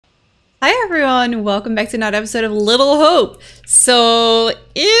Hi everyone, welcome back to another episode of Little Hope. So,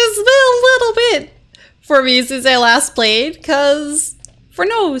 it's been a little bit for me since I last played, because for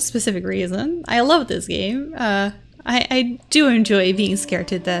no specific reason, I love this game. I do enjoy being scared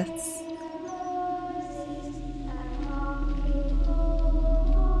to death.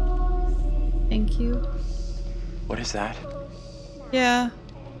 Thank you. What is that? Yeah.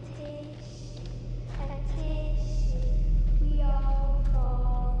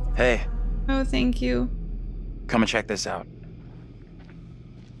 Hey, Oh, thank you. come and check this out.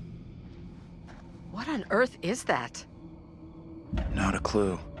 What on earth is that? Not a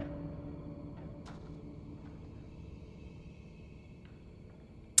clue.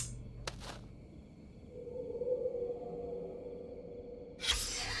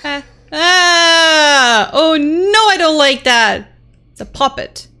 Oh no, I don't like that. It's a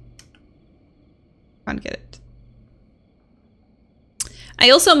puppet. Can't get it. I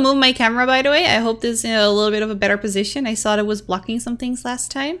also moved my camera, by the way. I hope this is in a little bit of a better position. I thought it was blocking some things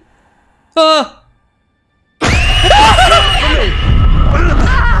last time. Oh!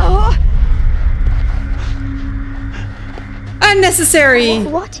 Unnecessary!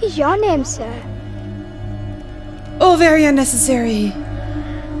 What is your name, sir? Oh, very unnecessary.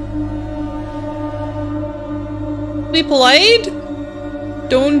 Be polite.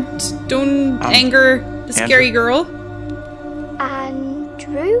 Don't anger the scary girl.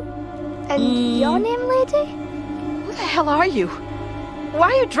 Andrew? And your name, lady? Who the hell are you?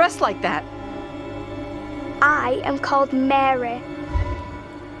 Why are you dressed like that? I am called Mary.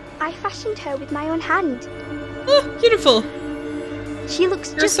 I fashioned her with my own hand. Oh, beautiful. She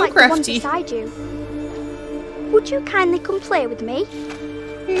looks You're just so like the one crafty. beside you. Would you kindly come play with me?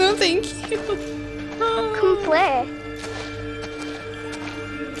 No, thank you. Come play.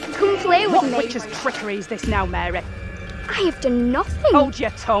 Come play with What me. witch's trickery is this now, Mary? I have done nothing. Hold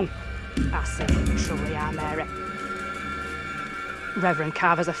your tongue. I say you truly are, Mary. Reverend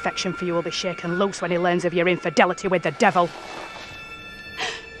Carver's affection for you will be shaken loose when he learns of your infidelity with the devil.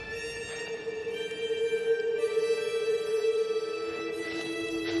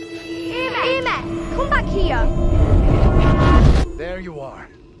 Amy, come back here. There you are.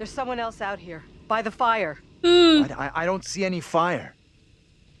 There's someone else out here, by the fire. I don't see any fire.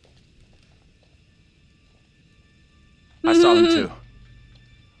 I saw them too.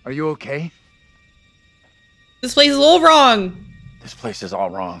 Are you okay? This place is all wrong. This place is all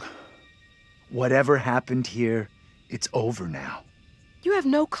wrong. Whatever happened here, it's over now. You have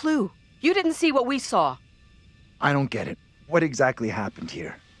no clue. You didn't see what we saw. I don't get it. What exactly happened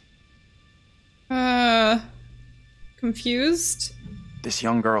here? Confused? This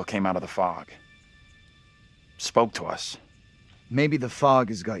young girl came out of the fog. Spoke to us. Maybe the fog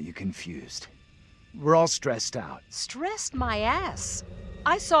has got you confused. We're all stressed out. Stressed my ass.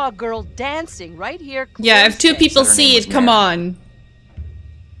 I saw a girl dancing right here. Yeah, if two people Said her see name it, was come Mary. on.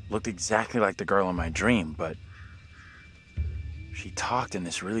 Looked exactly like the girl in my dream, but she talked in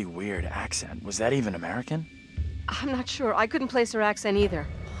this really weird accent. Was that even American? I'm not sure. I couldn't place her accent either.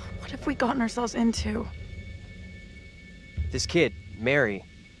 What have we gotten ourselves into? This kid, Mary,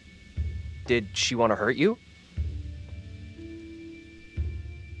 did she want to hurt you?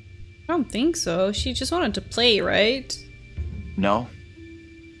 I don't think so. She just wanted to play, right? No.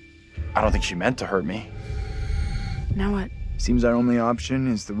 I don't think she meant to hurt me. Now what? Seems our only option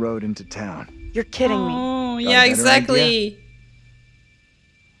is the road into town. You're kidding me. Oh, Got a yeah, better exactly.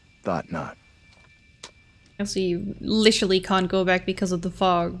 Thought not. So you literally can't go back because of the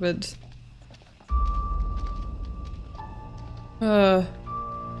fog, but...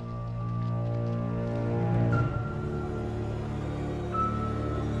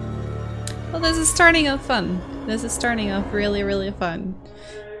 Well, this is starting off fun. This is starting off really, really fun.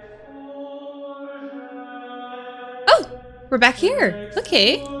 Oh! We're back here!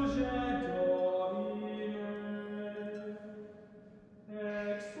 Okay.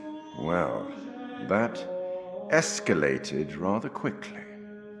 Well, that escalated rather quickly.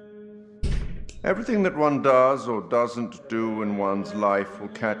 Everything that one does or doesn't do in one's life will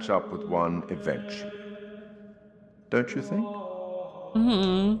catch up with one eventually. Don't you think?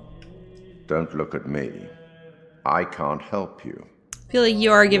 Mm-hmm. Don't look at me. I can't help you. I feel like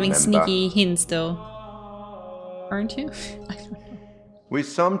you are giving Remember- sneaky hints, though. Aren't you? I don't know. We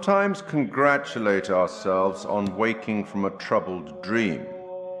sometimes congratulate ourselves on waking from a troubled dream.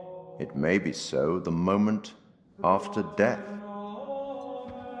 It may be so the moment after death.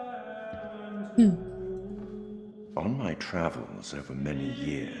 On my travels over many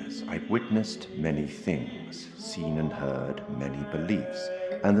years, I've witnessed many things, seen and heard many beliefs,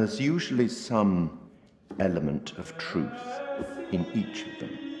 and there's usually some element of truth in each of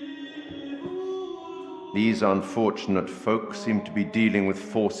them. These unfortunate folk seem to be dealing with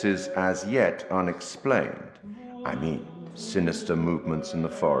forces as yet unexplained. I mean, sinister movements in the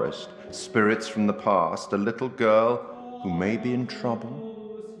forest, spirits from the past, a little girl who may be in trouble.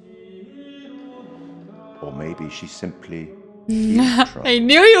 Or maybe she simply in trouble. I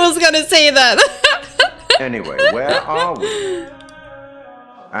knew he was gonna say that. Anyway, where are we?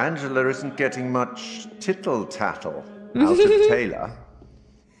 Angela isn't getting much tittle-tattle out of Taylor.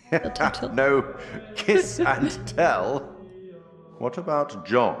 No kiss and tell. What about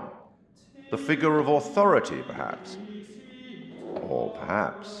John? The figure of authority, perhaps? Or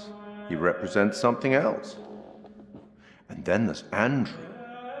perhaps he represents something else. And then there's Andrew.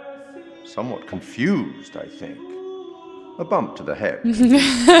 Somewhat confused, I think. A bump to the head.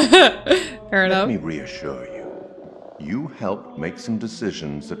 Fair enough. Let me reassure you. You helped make some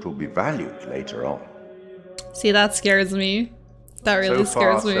decisions that will be valued later on. See, that scares me. That really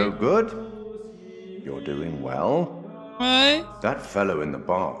scares me. So far, so good. You're doing well. What? That fellow in the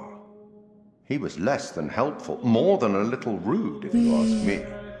bar. He was less than helpful, more than a little rude, if you ask me.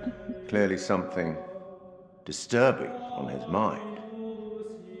 Clearly something disturbing on his mind.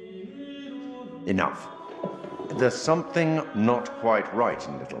 Enough. There's something not quite right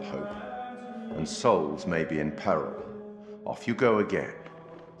in Little Hope, and souls may be in peril. Off you go again.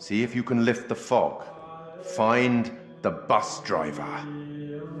 See if you can lift the fog. Find the bus driver.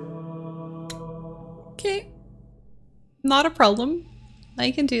 Okay. Not a problem.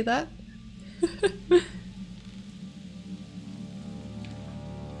 I can do that.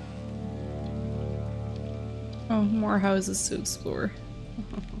 Oh, more houses to explore.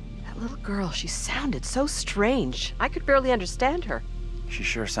 That little girl, she sounded so strange. I could barely understand her. She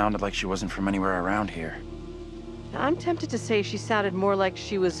sure sounded like she wasn't from anywhere around here. I'm tempted to say she sounded more like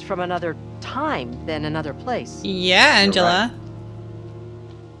she was from another time than another place. Yeah, Angela.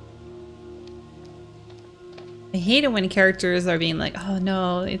 I hate it when characters are being like, oh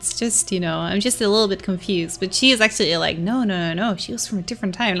no, it's just, you know, I'm just a little bit confused. But she is actually like, no, she was from a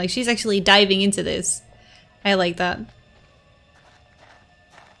different time. Like, she's actually diving into this. I like that.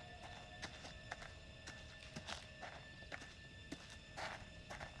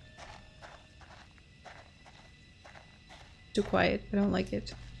 Too quiet. I don't like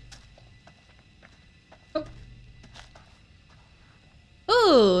it. Oh.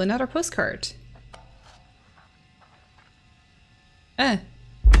 Oh, another postcard.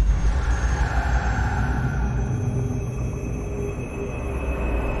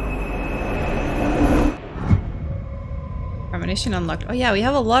 Premonition unlocked. Oh yeah, we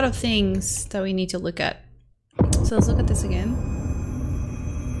have a lot of things that we need to look at. So let's look at this again.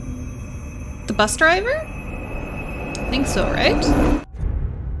 The bus driver? I think so, right?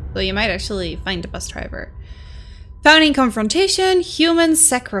 So you might actually find a bus driver. Founding confrontation, human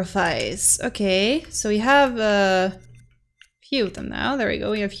sacrifice. Okay, so we have a few of them now. There we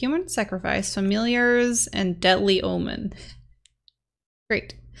go. We have human sacrifice, familiars, and deadly omen.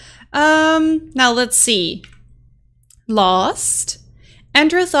 Great. Now let's see. Lost.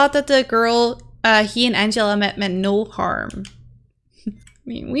 Andrew thought that the girl he and Angela met meant no harm. I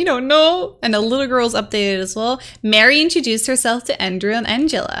mean, we don't know. And the little girl's updated as well. Mary introduced herself to Andrew and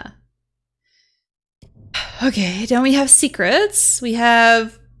Angela. Okay, then we have secrets. We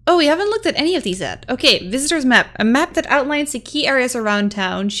have... Oh, we haven't looked at any of these yet. Okay, visitor's map. A map that outlines the key areas around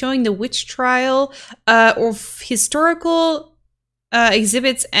town, showing the witch trial or historical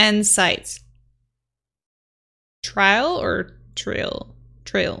exhibits and sites. Trial or trail?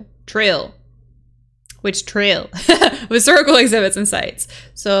 Trail. Which trail? Historical exhibits and sites.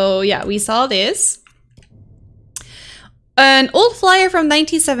 So yeah, we saw this. An old flyer from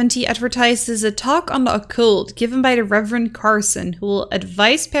 1970 advertises a talk on the occult given by the Reverend Carson, who will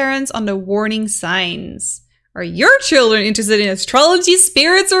advise parents on the warning signs. Are your children interested in astrology,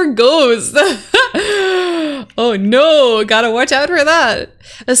 spirits, or ghosts? Oh no, gotta watch out for that.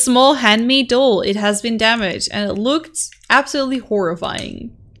 A small handmade doll. It has been damaged and it looked absolutely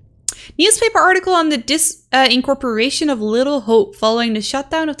horrifying. Newspaper article on the disincorporation of Little Hope following the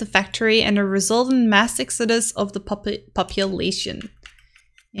shutdown of the factory and the resultant mass exodus of the population.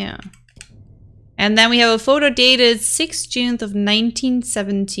 Yeah. And then we have a photo dated 6th June of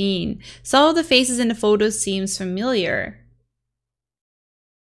 1917. Some of the faces in the photos seems familiar.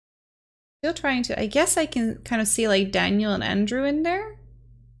 Still trying to... I guess I can kind of see like Daniel and Andrew in there.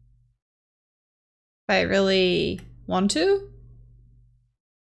 If I really want to.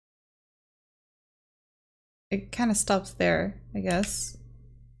 It kind of stops there, I guess.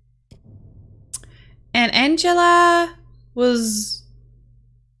 And Angela was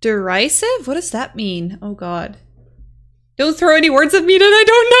derisive? What does that mean? Oh god. Don't throw any words at me that I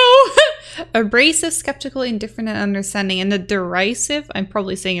don't know! Abrasive, skeptical, indifferent, and understanding. And the derisive, I'm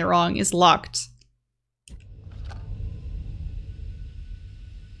probably saying it wrong, is locked.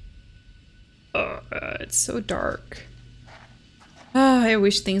 It's so dark. I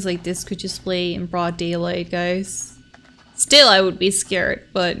wish things like this could just play in broad daylight, guys. Still, I would be scared,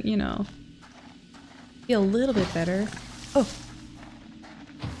 but, you know. Be a little bit better. Oh.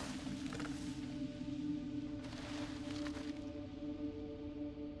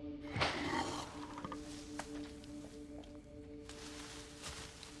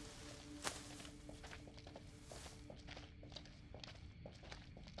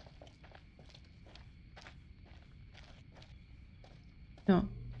 No.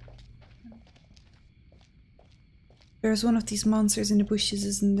 There's one of these monsters in the bushes,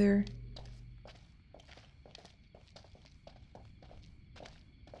 isn't there?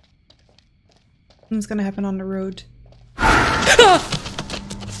 Something's gonna happen on the road.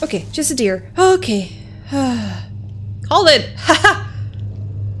 Okay, just a deer. Okay. Called it! Haha!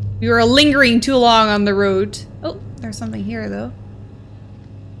 We were lingering too long on the road. Oh, there's something here, though.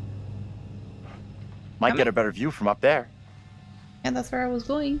 Might get a better view from up there. And that's where I was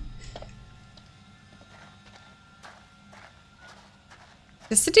going.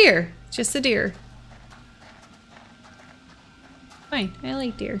 Just a deer. Just a deer. Fine. I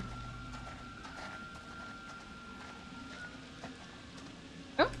like deer.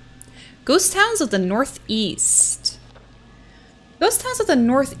 Oh. Ghost towns of the Northeast. Ghost towns of the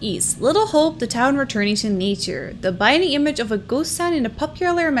Northeast. Little hope the town returning to nature. The binding image of a ghost town in the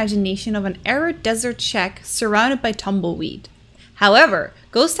popular imagination of an arid desert shack surrounded by tumbleweed. However,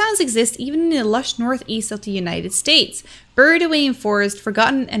 ghost towns exist even in the lush northeast of the United States, buried away in forest,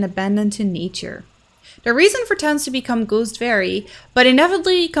 forgotten and abandoned to nature. The reason for towns to become ghost vary, but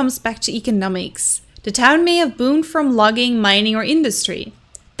inevitably comes back to economics. The town may have boomed from logging, mining, or industry.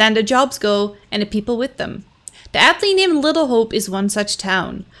 Then the jobs go, and the people with them. The aptly named Little Hope is one such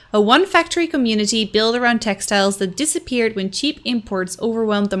town, a one-factory community built around textiles that disappeared when cheap imports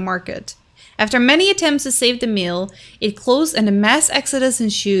overwhelmed the market. After many attempts to save the mill, it closed and a mass exodus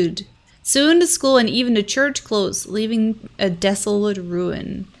ensued. Soon the school and even the church closed, leaving a desolate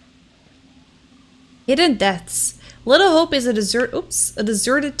ruin. Hidden deaths. Little Hope is a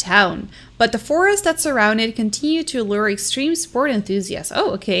deserted town, but the forests that surround it continue to lure extreme sport enthusiasts.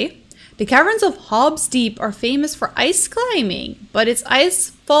 Oh, okay. The caverns of Hobbs Deep are famous for ice climbing, but its ice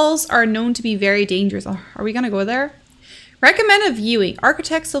falls are known to be very dangerous. Oh, are we gonna go there? Recommended viewing.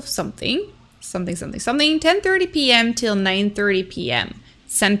 Architects of something. 10:30 p.m. till 9:30 p.m.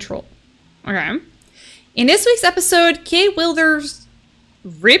 Central. Okay. In this week's episode, Kate Wilders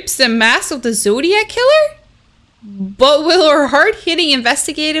rips the mask of the Zodiac Killer? But will her hard-hitting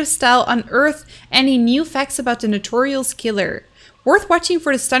investigative style unearth any new facts about the notorious killer? Worth watching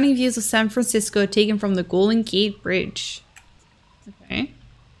for the stunning views of San Francisco taken from the Golden Gate Bridge. Okay.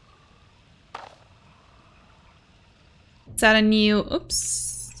 Is that a new... Oops.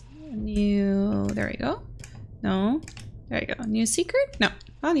 New, there we go. No, there we go. New secret? No,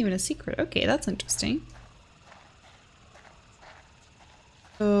 not even a secret. Okay, that's interesting.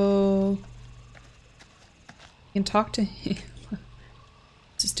 So, you can talk to him.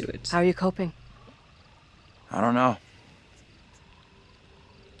 Just do it. How are you coping? I don't know.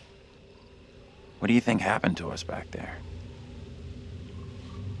 What do you think happened to us back there?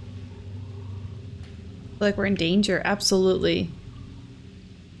 I feel like we're in danger. Absolutely.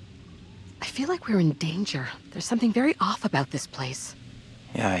 I feel like we're in danger. There's something very off about this place.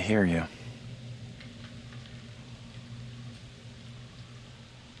 Yeah, I hear you.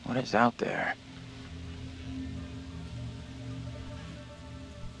 What is out there?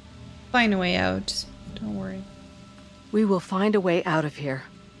 Find a way out. Don't worry. We will find a way out of here.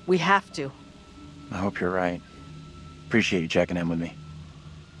 We have to. I hope you're right. Appreciate you checking in with me.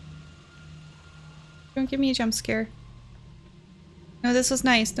 Don't give me a jump scare. No, this was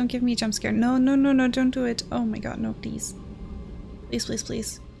nice. Don't give me a jump scare. No, no, no, no, don't do it. Oh my god, no, please. Please, please,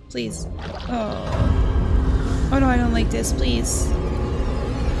 please. Please. Oh. Oh no, I don't like this. Please.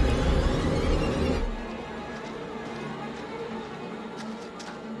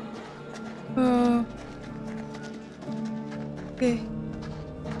 Oh. Okay.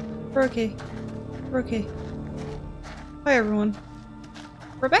 We're okay. We're okay. Hi, everyone.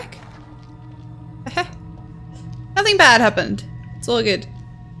 We're back. Nothing bad happened. It's all good.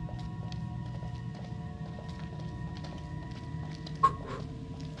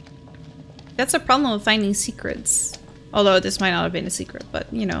 That's a problem with finding secrets. Although this might not have been a secret,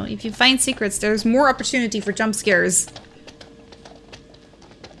 but you know, if you find secrets, there's more opportunity for jump scares.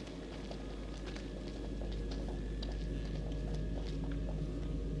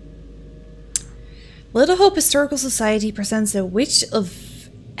 Little Hope Historical Society presents The Witch of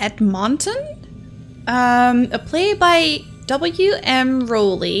Edmonton, a play by W.M.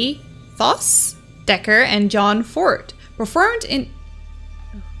 Rowley, Foss, Decker, and John Ford, performed in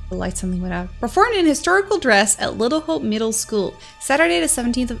historical dress at Little Hope Middle School, Saturday the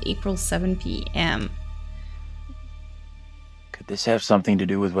 17th of April, 7 p.m. Could this have something to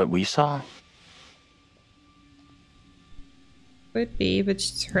do with what we saw? Could be, but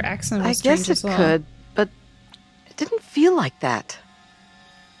her accent was I strange guess as it well. could, but it didn't feel like that.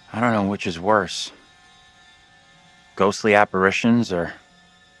 I don't know which is worse. Ghostly apparitions or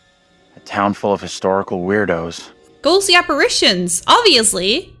a town full of historical weirdos. Ghostly apparitions,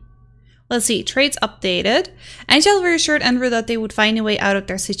 obviously. Let's see, traits updated. Angel reassured Andrew that they would find a way out of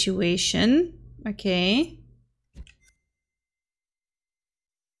their situation. Okay.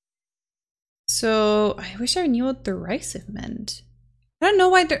 So, I wish I knew what derisive meant. I don't know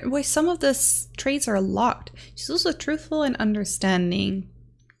why some of the traits are locked. She's also truthful and understanding.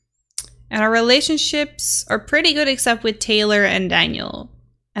 And our relationships are pretty good except with Taylor and Daniel.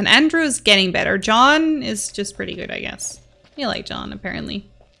 And Andrew is getting better. John is just pretty good, I guess. You like John, apparently.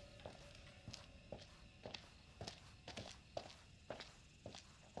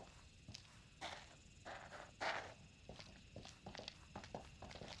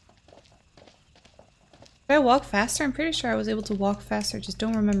 Did I walk faster? I'm pretty sure I was able to walk faster. Just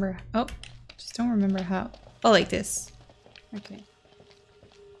don't remember. Oh, just don't remember how. Oh, like this. Okay.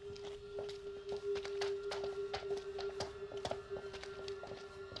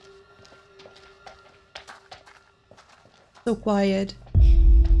 So quiet.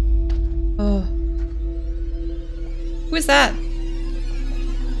 Oh. Who is that?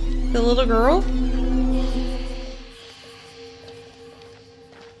 The little girl?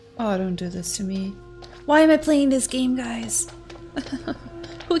 Oh, don't do this to me. Why am I playing this game, guys?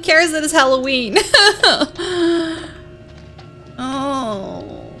 Who cares that it's Halloween?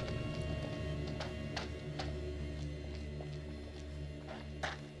 Oh.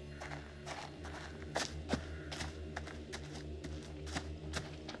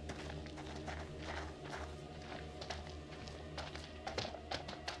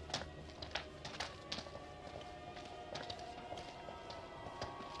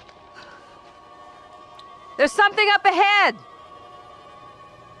 There's something up ahead!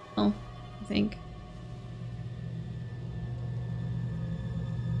 Oh, I think.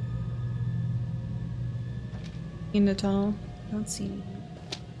 In the tunnel. I don't see anything.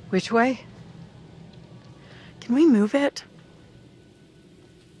 Which way? Can we move it?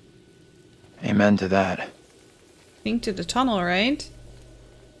 Amen to that. I think to the tunnel, right?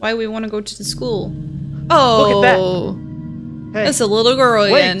 Why we want to go to the school? Oh! Look at that! Hey, that's a little girl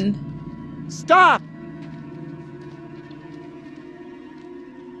wait. again. Stop!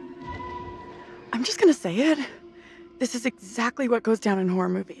 I'm just gonna say it. This is exactly what goes down in horror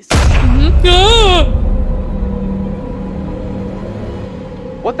movies.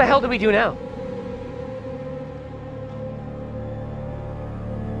 What the hell do we do now?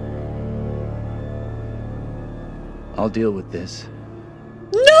 I'll deal with this.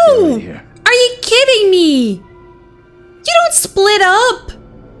 No! Stay right here. Are you kidding me? You don't split up!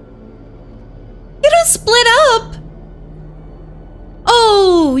 You don't split up!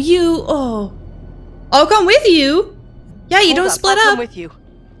 Oh, you... Oh. I'll come with you. Yeah, you don't split I'll up. come with you.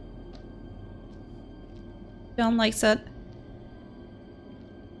 John likes it.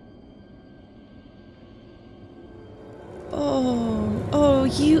 Oh. Oh,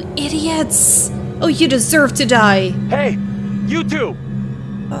 you idiots. Oh, you deserve to die. Hey! You two!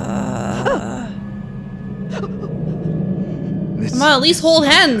 Come on, at least hold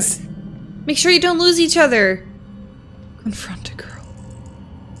hands. Make sure you don't lose each other. Confront a girl.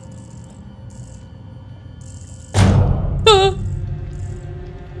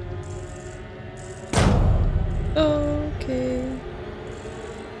 Okay.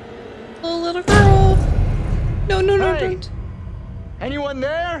 Oh, little girl. No, no, no, Hey. don't. Anyone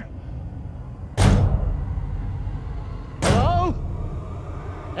there? Hello?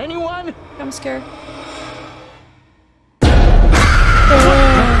 Anyone? I'm scared.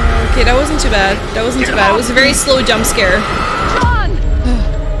 Okay, that wasn't too bad. That wasn't too bad. It was a very slow jump scare. John!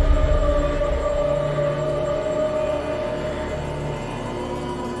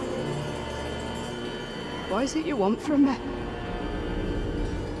 What is it you want from me?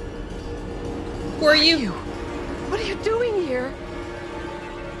 Who are you? What are you doing here?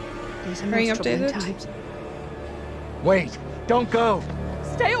 These are Are you most troubling updated? times. Wait, don't go.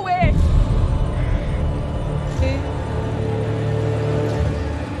 Stay away! Okay.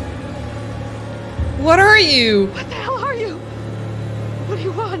 What are you? What the hell are you? What do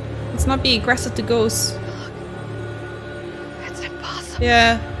you want? on. Let's not be aggressive to ghosts. It's impossible.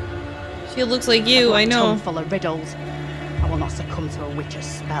 Yeah. She looks like you, I know. Tongue full of riddles. I will not succumb to a witch's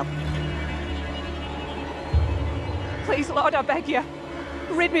spell. Please, Lord, I beg you.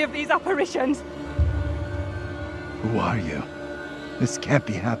 Rid me of these apparitions. Who are you? This can't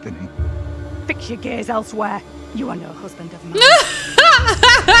be happening. Fix your gaze elsewhere. You are no husband of mine.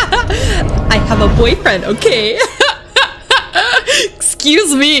 I have a boyfriend, okay?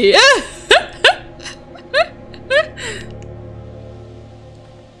 Excuse me.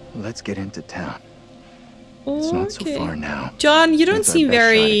 Let's get into town. It's not so far now. John, you don't It's our seem best shot at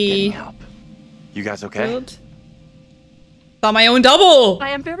very getting help. You guys okay? good. Saw my own double. I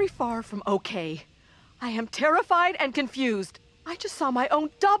am very far from okay. I am terrified and confused. I just saw my own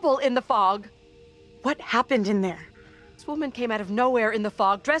double in the fog. What happened in there? This woman came out of nowhere in the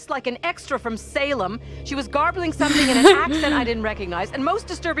fog, dressed like an extra from Salem. She was garbling something in an accent I didn't recognize, and most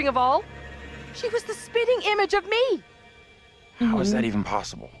disturbing of all, she was the spitting image of me. How is that even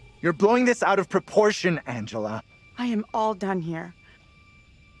possible? You're blowing this out of proportion, Angela. I am all done here.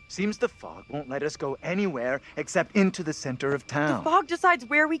 Seems the fog won't let us go anywhere except into the center of The town. fog decides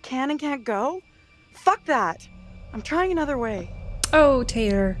where we can and can't go? Fuck that. I'm trying another way. Oh,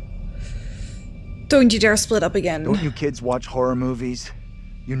 Taylor. Don't you dare split up again. Don't you kids watch horror movies?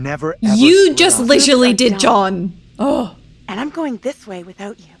 You never ever You split just up. literally Upside did, down. John. Oh. And I'm going this way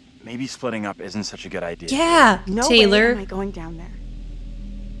without you. Maybe splitting up isn't such a good idea. Yeah, No way Taylor. am I going down there.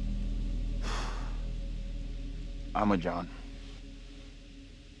 I'm with John.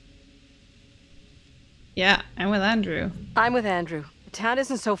 Yeah, I'm with Andrew. I'm with Andrew. The town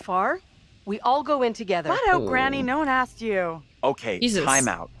isn't so far. We all go in together. Flat out, Granny. No one asked you. Okay, Jesus. time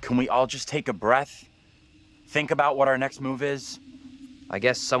out. Can we all just take a breath? Think about what our next move is? I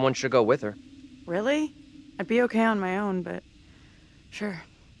guess someone should go with her. Really? I'd be okay on my own, but sure.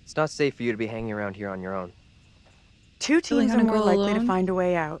 It's not safe for you to be hanging around here on your own. Two Really teams are gonna more go likely alone? to find a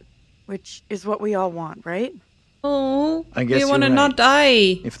way out, which is what we all want, right? Oh, I guess we want to you're not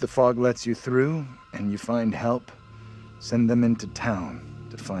right. die. If the fog lets you through and you find help, send them into town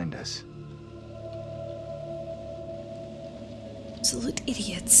to find us. Absolute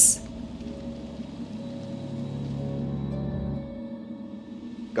idiots.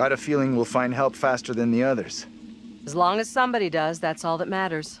 Got a feeling we'll find help faster than the others. As long as somebody does, that's all that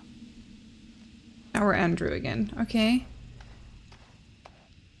matters. Now we're Andrew again. Okay.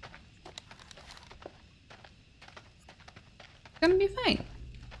 Gonna be fine.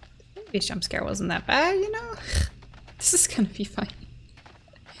 Maybe a jump scare wasn't that bad, you know? This is gonna be fine.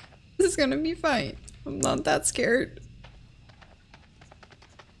 This is gonna be fine. I'm not that scared.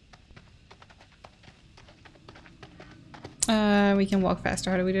 We can walk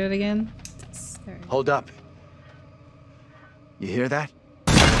faster. How do we do it again? There. Hold up. You hear that?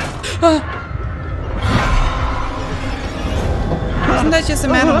 Isn't that just a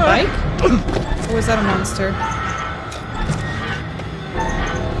man on a bike? Or was that a monster?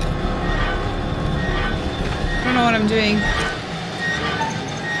 I don't know what I'm doing.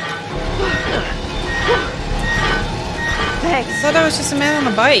 Thanks. I thought that was just a man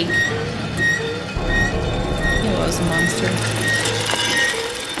on a bike. It was a monster.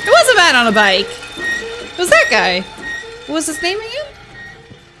 It was a man on a bike! It was that guy! What was his name again?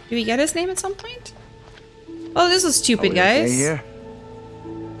 Did we get his name at some point? Oh, this is stupid, Are we okay guys. here?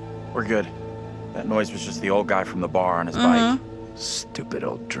 We're good. That noise was just the old guy from the bar on his bike. Stupid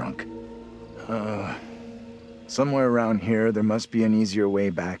old drunk. Somewhere around here, there must be an easier way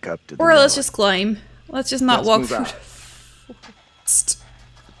back up to the Or let's north. just climb. Let's just not Let's walk move through out. the forest.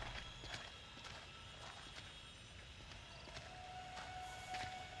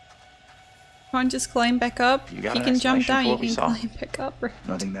 Come on, just climb back up. You If got you an can jump explanation down, for you what we can saw? climb back up. Right?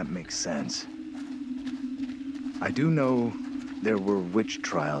 Nothing that makes sense. I do know there were witch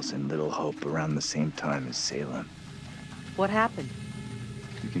trials in Little Hope around the same time as Salem. What happened?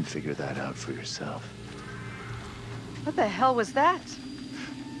 You can figure that out for yourself. What the hell was that?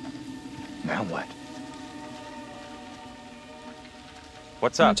 Now what?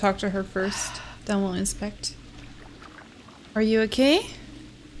 What's I'm gonna up? talk to her first, then we'll inspect. Are you okay?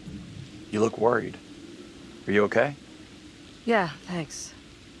 You look worried. Are you okay? Yeah, thanks.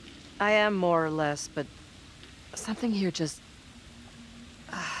 I am more or less, but something here just...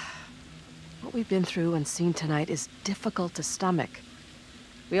 What we've been through and seen tonight is difficult to stomach.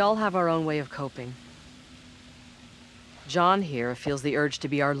 We all have our own way of coping. John here feels the urge to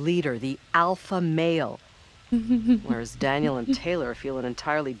be our leader, the alpha male. Whereas Daniel and Taylor feel an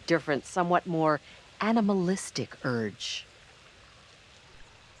entirely different, somewhat more animalistic urge.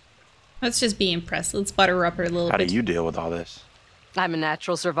 Let's just be impressed. Let's butter up her a little How bit. do you deal with all this? I'm a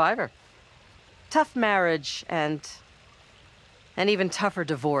natural survivor. Tough marriage and an even tougher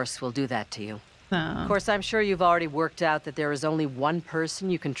divorce will do that to you. Oh. Of course, I'm sure you've already worked out that there is only one person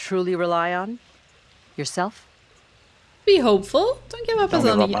you can truly rely on. Yourself? Be hopeful. Don't give up Don't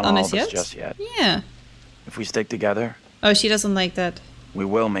give up on all us of us yet. just yet. Yeah. If we stick together, Oh, she doesn't like that. we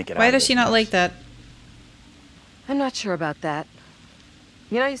will make it out Why of does this she not mess. like that? I'm not sure about that.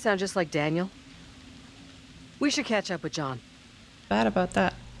 You know, you sound just like Daniel. We should catch up with John. Bad about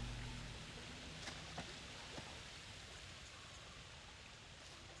that.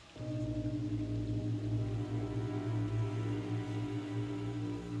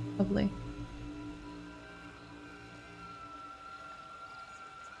 Lovely.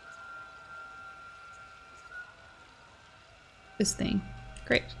 This thing.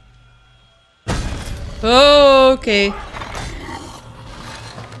 Great. Okay.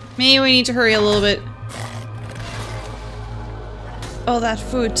 Maybe we need to hurry a little bit. Oh, that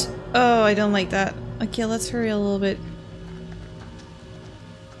foot. Oh, I don't like that. Okay, let's hurry a little bit.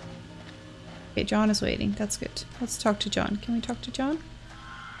 Okay, John is waiting. That's good. Let's talk to John. Can we talk to John?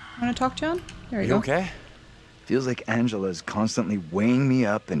 Want to talk, John? There we You go. okay? Feels like Angela's constantly weighing me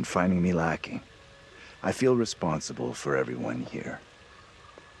up and finding me lacking. I feel responsible for everyone here.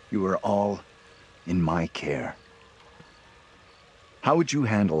 You are all in my care. How would you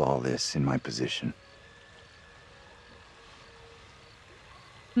handle all this in my position?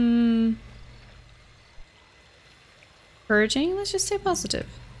 Encouraging? Let's just stay positive.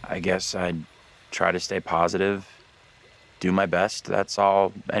 I guess I'd try to stay positive, do my best. That's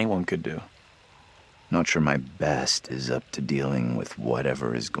all anyone could do. Not sure my best is up to dealing with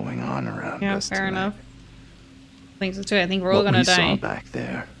whatever is going on around Yeah, us fair tonight. enough. I think so too. I think we're all What gonna we die. saw back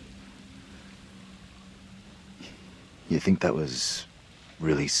there. You think that was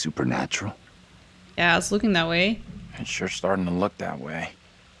really supernatural? Yeah, it's looking that way. It's sure starting to look that way.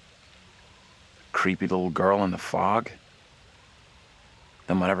 Creepy little girl in the fog.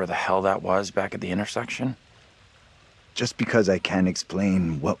 Then whatever the hell that was back at the intersection. Just because I can't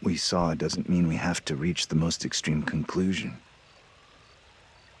explain what we saw doesn't mean we have to reach the most extreme conclusion.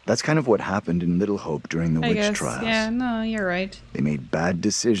 That's kind of what happened in Little Hope during the I witch guess. trials. Yeah, no, you're right. They made bad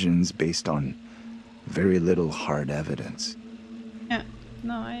decisions based on very little hard evidence. Yeah,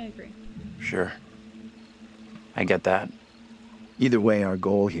 no, I agree. Sure. I get that. Either way, our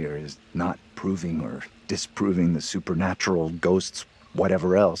goal here is not proving or disproving the supernatural, ghosts,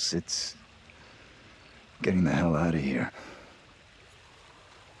 whatever else. It's getting the hell out of here.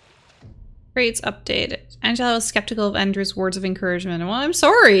 Great update. Angela was skeptical of Andrew's words of encouragement. Well, I'm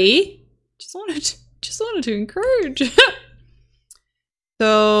sorry. Just wanted to encourage.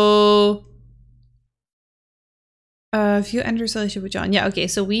 So, view Andrew's relationship with John. Yeah, okay.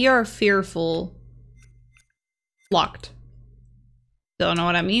 So we are fearful, locked. Don't know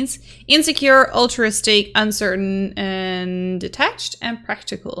what that means. Insecure, altruistic, uncertain, and detached, and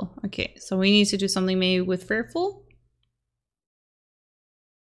practical. Okay, so we need to do something maybe with fearful.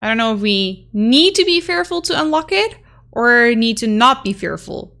 I don't know if we need to be fearful to unlock it, or need to not be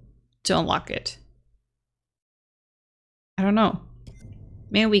fearful to unlock it. I don't know.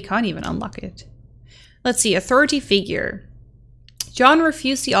 Maybe we can't even unlock it. Let's see, authority figure. John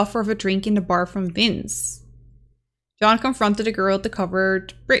refused the offer of a drink in the bar from Vince. John confronted a girl at the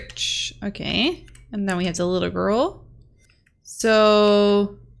covered bridge. Okay. And then we have the little girl.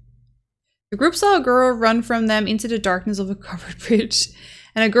 So the group saw a girl run from them into the darkness of a covered bridge.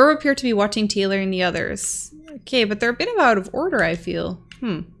 And a girl appeared to be watching Taylor and the others. Okay, but they're a bit out of order, I feel.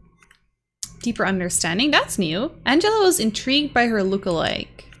 Deeper understanding. That's new. Angela was intrigued by her lookalike.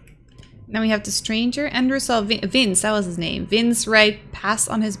 Now we have the stranger. Andrew saw Vince, that was his name. Vince ride past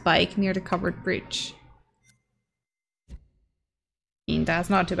on his bike near the covered bridge. I mean, that's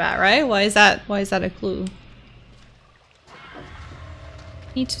not too bad, right? Why is that a clue?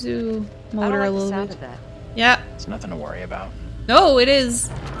 Need to motor I a don't like the little sound bit. of that. Yeah. It's nothing to worry about. No, it is.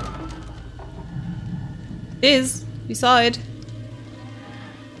 It is. We saw it.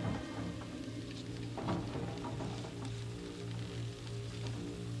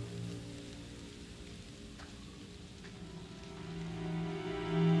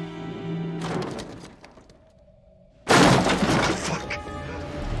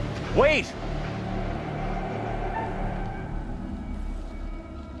 Wait!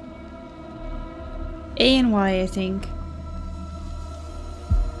 A and Y, I think.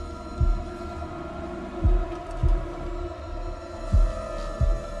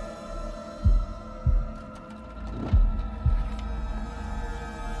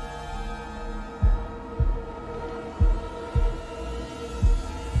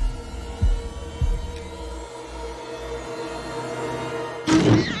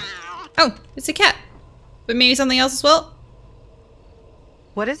 Oh, it's a cat. But maybe something else as well?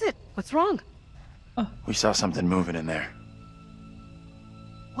 What is it? What's wrong? We saw something moving in there.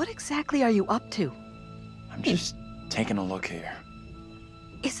 What exactly are you up to? I'm just taking a look here.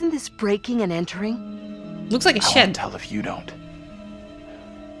 Isn't this breaking and entering? Looks like a I won't shed. tell if you don't.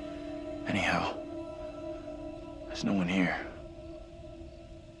 Anyhow, there's no one here.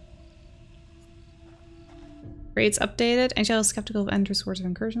 Rates updated. Angela is skeptical of Ender's words of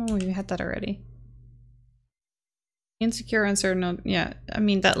encouragement. We had that already. Insecure, uncertain. Yeah, I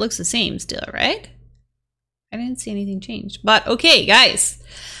mean, that looks the same still, right? I didn't see anything change. But okay, guys.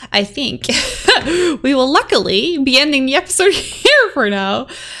 I think we will luckily be ending the episode here for now.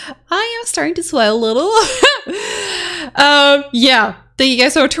 I am starting to swell a little. Yeah. Thank you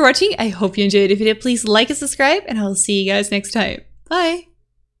guys so much for watching. I hope you enjoyed. If you did, please like and subscribe, and I'll see you guys next time. Bye.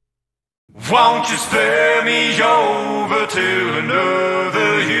 Won't you spare me over to another?